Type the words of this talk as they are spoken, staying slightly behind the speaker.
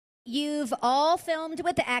You've all filmed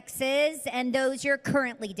with exes and those you're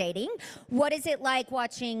currently dating. What is it like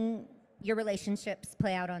watching your relationships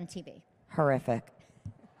play out on TV? Horrific.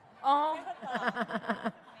 Oh.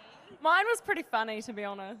 Mine was pretty funny, to be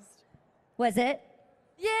honest. Was it?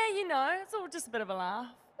 Yeah, you know, it's all just a bit of a laugh.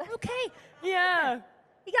 Okay. Yeah.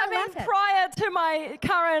 You gotta laugh at it. Prior to my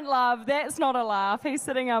current love, that's not a laugh. He's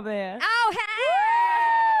sitting up there. Oh, hey!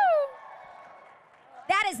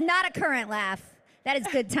 That is not a current laugh. That is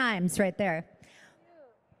good times right there.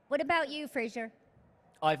 What about you, Frasier?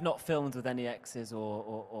 I've not filmed with any exes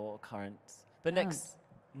or currents. But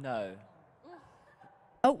no.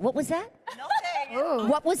 Oh, what was that? Nothing. Ooh.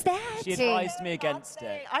 What was that? She advised me against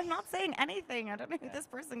it. I'm not saying anything. I don't know who this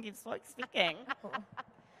person keeps speaking.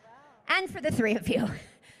 And for the three of you.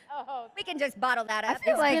 We can just bottle that up. I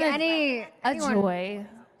feel like a joy.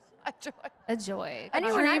 A joy.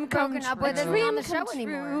 Anyone I've broken up with isn't on the show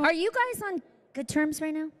anymore. Are you guys on good terms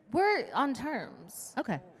right now? We're on terms.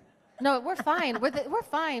 Okay. No, we're fine. We're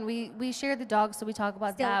fine. We share the dog, so we talk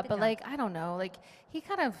about Still that. with the But dog. like, I don't know. Like,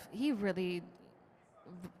 he really.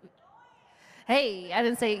 Hey, I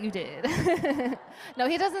didn't say it, you did. No,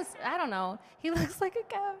 he doesn't. I don't know. He looks like a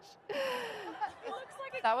couch.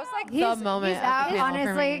 That was like the moment. He's out,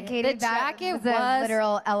 honestly, Katie, The that jacket was a was-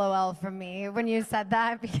 literal LOL from me when you said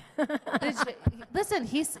that. Listen,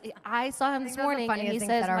 I saw him this that was the morning, and funniest he thing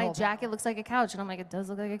says said our my whole jacket looks like a couch, and I'm like, it does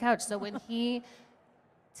look like a couch. So when he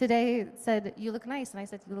today said, "You look nice," and I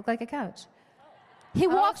said, "You look like a couch," He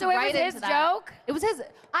walked away right with his into that. joke? It was his.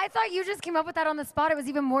 I thought you just came up with that on the spot. It was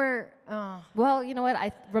even more. Well, you know what?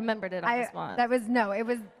 I remembered it on the spot. It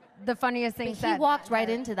was the funniest thing But said. he walked right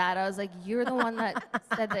into that. I was like, "You're the one that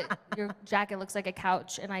said that your jacket looks like a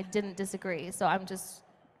couch," and I didn't disagree. So I'm just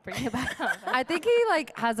bringing it back up. I think he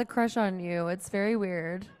like has a crush on you. It's very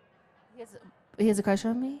weird. He has a crush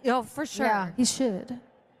on me. Oh, for sure. Yeah. He should.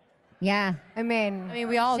 Yeah. I mean,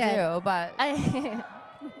 We all Shit. do, but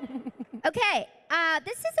Okay.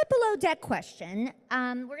 This is a below deck question.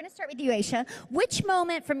 We're going to start with you, Aisha. Which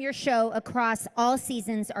moment from your show across all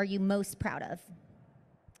seasons are you most proud of?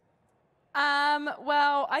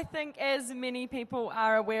 Well, I think as many people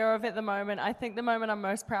are aware of at the moment, I think the moment I'm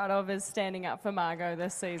most proud of is standing up for Margot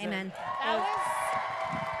this season. Amen.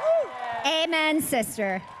 Amen,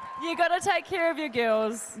 sister. You got to take care of your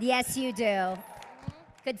girls. Yes, you do.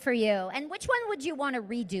 Good for you. And which one would you want to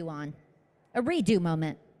redo on? A redo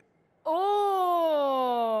moment.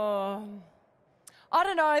 Oh, I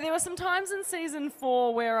don't know. There were some times in season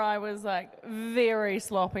 4 where I was like very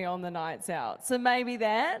sloppy on the nights out. So maybe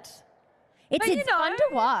that. It's But, you know, fun to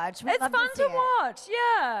watch. We'd It's love fun see to it. watch.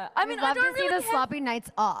 Yeah. I mean, We'd love I don't to see really the sloppy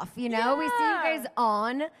nights off, you know? We see you Yeah. guys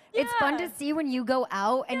on. It's fun Yeah. to see when you go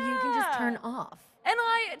out and you can just Yeah. turn off. And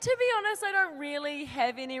to be honest, I don't really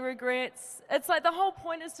have any regrets. It's like the whole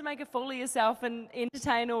point is to make a fool of yourself and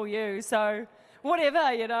entertain all you. So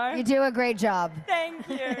whatever, you know. You do a great job. Thank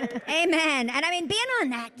you. Amen. And I mean, being on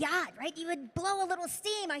that yacht, right? You would blow a little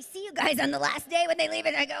steam. I see you guys on the last day when they leave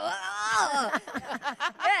and I go, oh.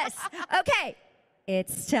 Yes. Okay.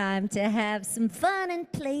 It's time to have some fun and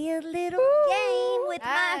play a little game with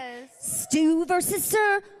my Stu versus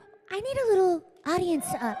Sir. I need a little audience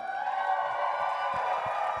up.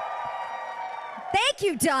 Thank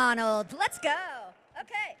you, Donald. Let's go.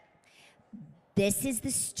 Okay. This is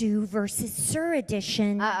the Stu versus Sir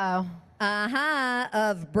edition. Of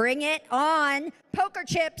Bring It On. Poker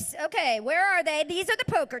chips. Okay, where are they? These are the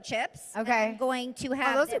poker chips. Okay. I'm going to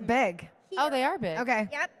have Oh, those are them big. here. they are big. Okay.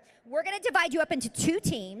 Yep. We're going to divide you up into 2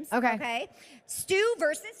 teams. Okay. Okay. Stu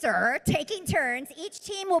versus Sir, taking turns. Each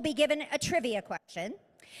team will be given a trivia question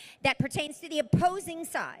that pertains to the opposing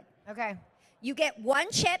side. Okay. You get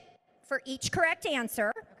 1 chip for each correct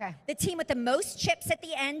answer. Okay. The team with the most chips at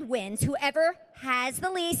the end wins. Whoever has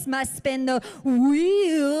the least must spin the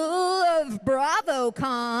wheel of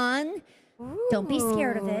BravoCon. Don't be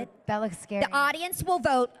scared of it. That looks scary. The audience will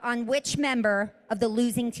vote on which member of the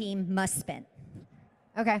losing team must spin.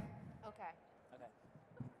 Okay.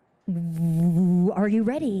 Are you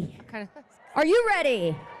ready? Are you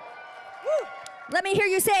ready? Let me hear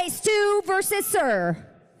you say Stu versus Sir.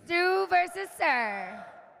 Stu versus Sir.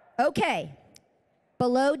 Okay.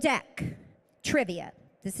 Below deck trivia.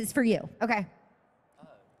 This is for you. Okay.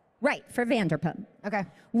 Right, for Vanderpump. Okay.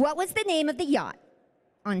 What was the name of the yacht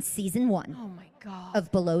on season 1 Oh my God.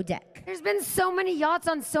 of Below Deck? There's been so many yachts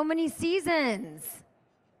on so many seasons.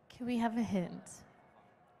 Can we have a hint?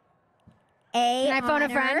 A. Can I phone a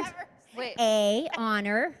Honor, friend? Wait. A.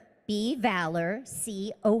 Honor. B. Valor.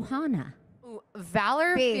 C. Ohana.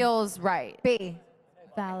 Valor B. feels right. B.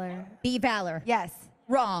 Valor. B. Valor. Yes.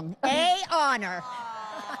 Wrong. A. Honor.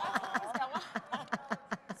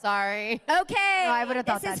 Sorry. Okay. No, I would've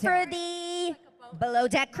thought this is that for the Below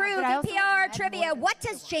Deck crew. But I also VPR had trivia. more What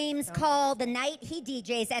does James call the night he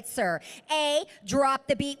DJs at Sir? A, drop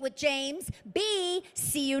the beat with James. B,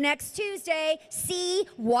 see you next Tuesday. C,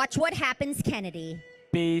 watch what happens, Kennedy.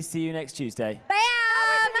 B, see you next Tuesday. Bam!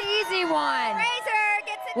 An easy one. Razor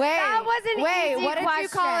gets it. Wait, That was an wait, easy what did you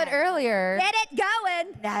call it question. earlier? Get it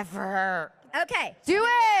going. Never. Okay. Do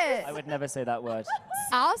it. I would never say that word.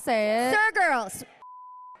 I'll say it. Sir girls.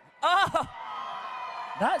 Oh!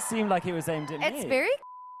 That seemed like it was aimed at me. It's very.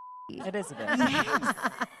 It is a bit.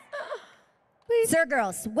 Sir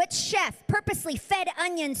girls, which chef purposely fed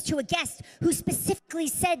onions to a guest who specifically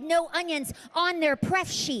said no onions on their pref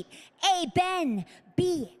sheet? A, Ben.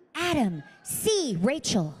 B, Adam. C,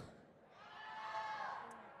 Rachel.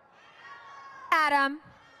 Adam.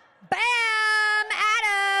 Bam!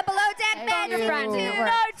 Adam! Below deck Thank Ben. you. Season two.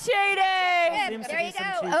 No cheating! Seems to There be you some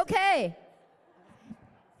go. cheating. Okay.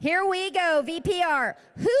 Here we go, VPR.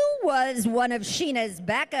 Who was one of Sheena's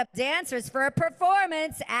backup dancers for a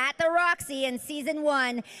performance at the Roxy in season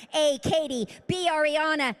 1? A, Katie. B,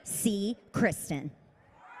 Ariana. C, Kristen.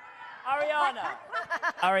 Ariana.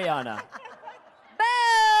 Ariana.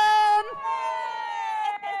 Boom!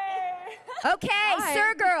 Okay,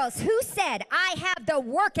 Sir girls, who said, I have the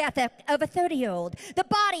work ethic of a 30-year-old, the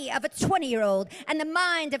body of a 20-year-old, and the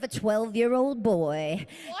mind of a 12-year-old boy?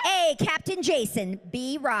 A, Captain Jason.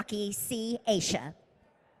 B, Rocky. C, Aisha.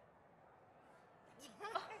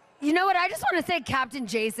 You know what? I just want to say Captain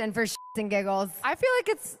Jason for shits and giggles. I feel like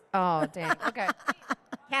it's. Oh, dang. Okay.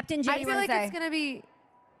 Captain I Jason. feel like say? it's going to be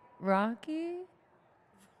Rocky.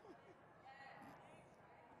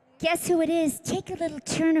 Guess who it is? Take a little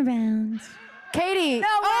turnaround. Katie. No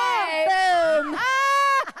way! Boom!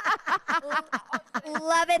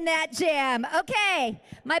 Loving that jam. Okay,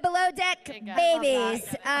 my below deck babies.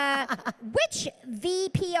 Which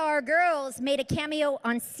VPR girls made a cameo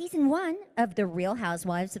on season 1 of The Real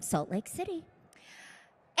Housewives of Salt Lake City?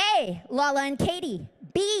 A, Lala and Katie.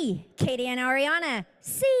 B, Katie and Ariana.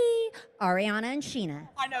 C, Ariana and Sheena.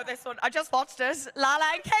 I know this one. I just watched it.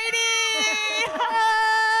 Lala and Katie.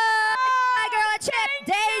 My girl, a chip.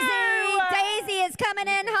 Daisy. Daisy is coming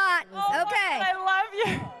in hot. Okay. I love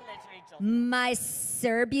you. My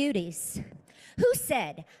Sir Beauties. Who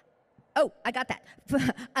said, oh, I got that.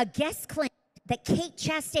 A guest claimed that Kate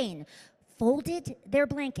Chastain folded their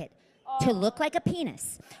blanket to look like a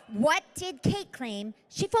penis. What did Kate claim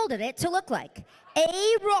she folded it to look like?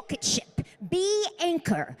 A, rocket ship. B,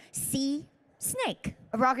 anchor. C, snake.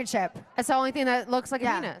 A rocket ship. That's the only thing that looks like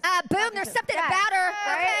Yeah. a penis. Boom, there's something about her.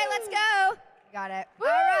 Okay, let's go. Got it. All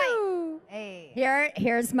right. Hey.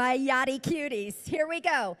 Here's my yachty cuties. Here we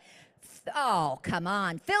go. Oh, come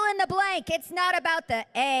on. Fill in the blank. It's not about the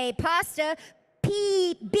A, pasta.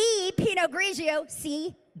 B, Pinot Grigio.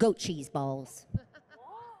 C, goat cheese balls.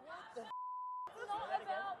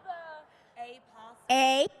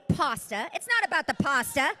 A, pasta. It's not about the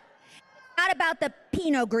pasta. Not about the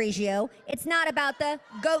Pinot Grigio. It's not about the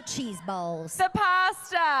goat cheese balls. The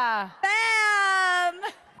pasta. Bam!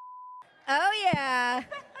 Oh, yeah.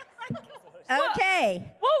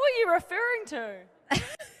 Okay. What were you referring to?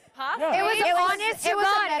 Pasta? Yeah. It was It was- honest it to was a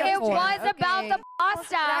God. It metaphor. was about Okay. the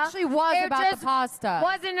pasta. It actually was It about the just pasta.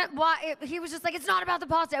 Wasn't why he was just like it's not about the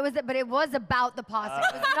pasta. It was, but it was about the pasta.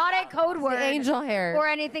 It was not a code word. The angel hair. or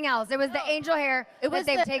anything else. It was the angel hair that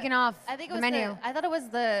they've taken off I think it the was menu. I thought it was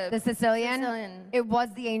the The Sicilian. Sicilian. It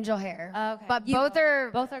was the angel hair. Oh, okay. But You- both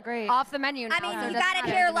are both are great. off the menu now. I mean, so you doesn't got it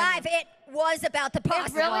matter. here live. It was about the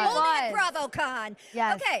pasta. really Only at was. BravoCon.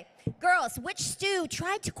 Yes. Okay, girls, which stew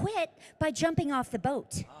tried to quit by jumping off the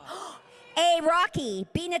boat? A, Rocky.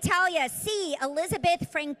 B, Natalia. C, Elizabeth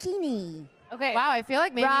Franchini. Okay. Wow, I feel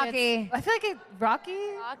like maybe Rocky. it's I feel like Rocky.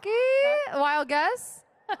 Rocky. Wild guess.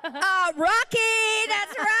 Rocky,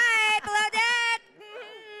 that's right. Below deck.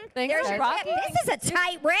 Thanks, There's your Rocky. tip. This is a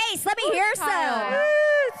tight race. Let me hear some. Kyle.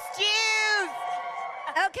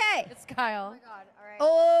 Okay. It's Kyle.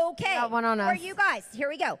 Okay. Got one on For us. you guys, here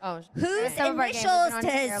we go. Oh, Whose Some of our games have initials been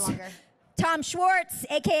on here does longer. Tom Schwartz,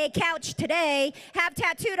 aka Couch Today, have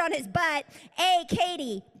tattooed on his butt? A,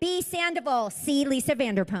 Katie. B, Sandoval. C, Lisa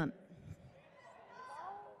Vanderpump.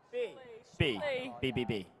 B.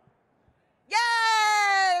 B.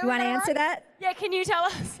 Yay! You want to answer that? Yeah, can you tell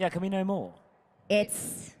us? Yeah, can we know more?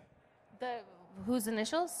 It's Whose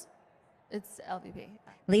initials? It's LVP.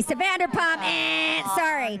 Lisa Vanderpump.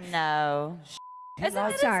 Sorry. No. Isn't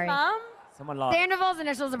it his Sorry. mum? Someone laughed. Sandoval's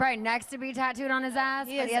initials are probably next to be tattooed on his ass,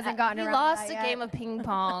 but he hasn't gotten He around lost to a that game yet. of ping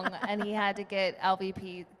pong and he had to get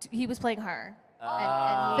LVP. He was playing her.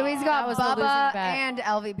 So he's got was the losing Bubba bet. and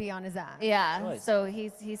LVP on his ass. Yeah. Choice. So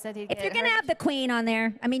he said he'd If get you're gonna her- have the queen on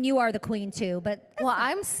there, I mean, you are the queen too, but Well,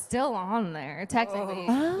 I'm still on there technically.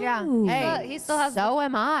 Yeah. Hey, he still has. so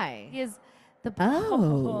am I. He is the.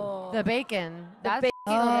 oh, The bacon. That's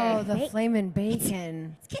Oh, the flaming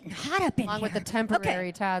bacon. it's getting hot up in along here. with the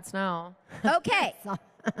temporary tats now. Okay.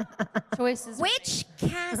 Choices. Which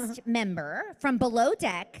cast member from Below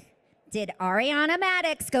Deck did Ariana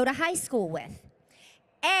Madix go to high school with?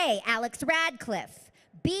 A. Alex Radcliffe.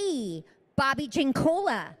 B. Bobby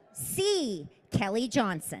Jinkola. C. Kelly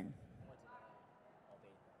Johnson.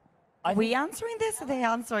 Are we answering this? Are they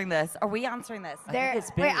answering this? Are we answering this? There, it's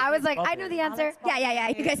B. wait, I was like, I Bobby. know the answer. Yeah.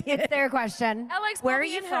 You guys get It's it. their question. Alex, Where are Bobby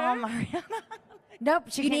you and from, her? Mariana? Nope.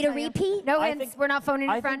 She You can't need a tell repeat? No I hints. think- We're not phoning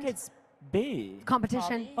a I friend. think it's B.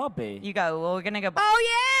 Competition. Bobby. You go. Well, we're gonna go.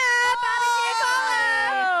 Oh, yeah!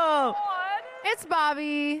 Bobby Jinkola! It's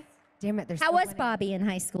Bobby. Damn it. There's How was Bobby in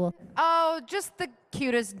high school? Oh, just the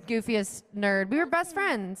cutest, goofiest nerd. We were best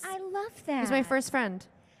friends. I love that. He was my first friend.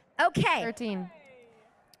 Okay, 13.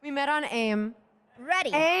 We met on AIM. ready.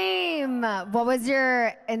 AIM. What was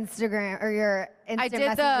your Instagram or your Instant I did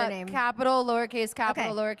Messenger the name? capital, lowercase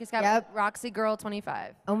capital, Okay. lowercase capital. Yep. Roxy Girl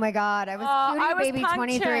 25. Oh my God. I was I Cutie was Baby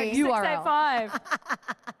punctured. 23. URL. 685.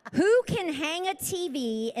 Who can hang a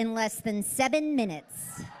TV in less than 7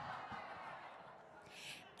 minutes?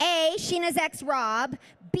 A. Sheena's ex Rob.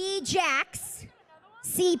 B. Jax.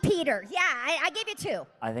 C. Peter. Yeah, I gave you two.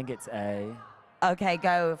 I think it's A. Okay,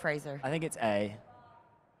 go, Fraser. I think it's A.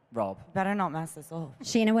 Rob. Better not mess this up.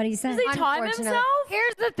 Sheena, what do you say? Does he time Unfortunately. himself?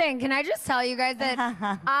 Here's the thing. Can I just tell you guys that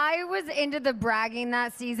I was into the bragging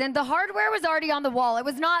that season. The hardware was already on the wall. It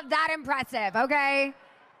was not that impressive, okay?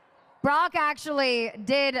 Brock actually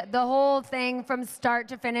did the whole thing from start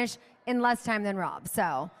to finish in less time than Rob.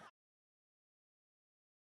 So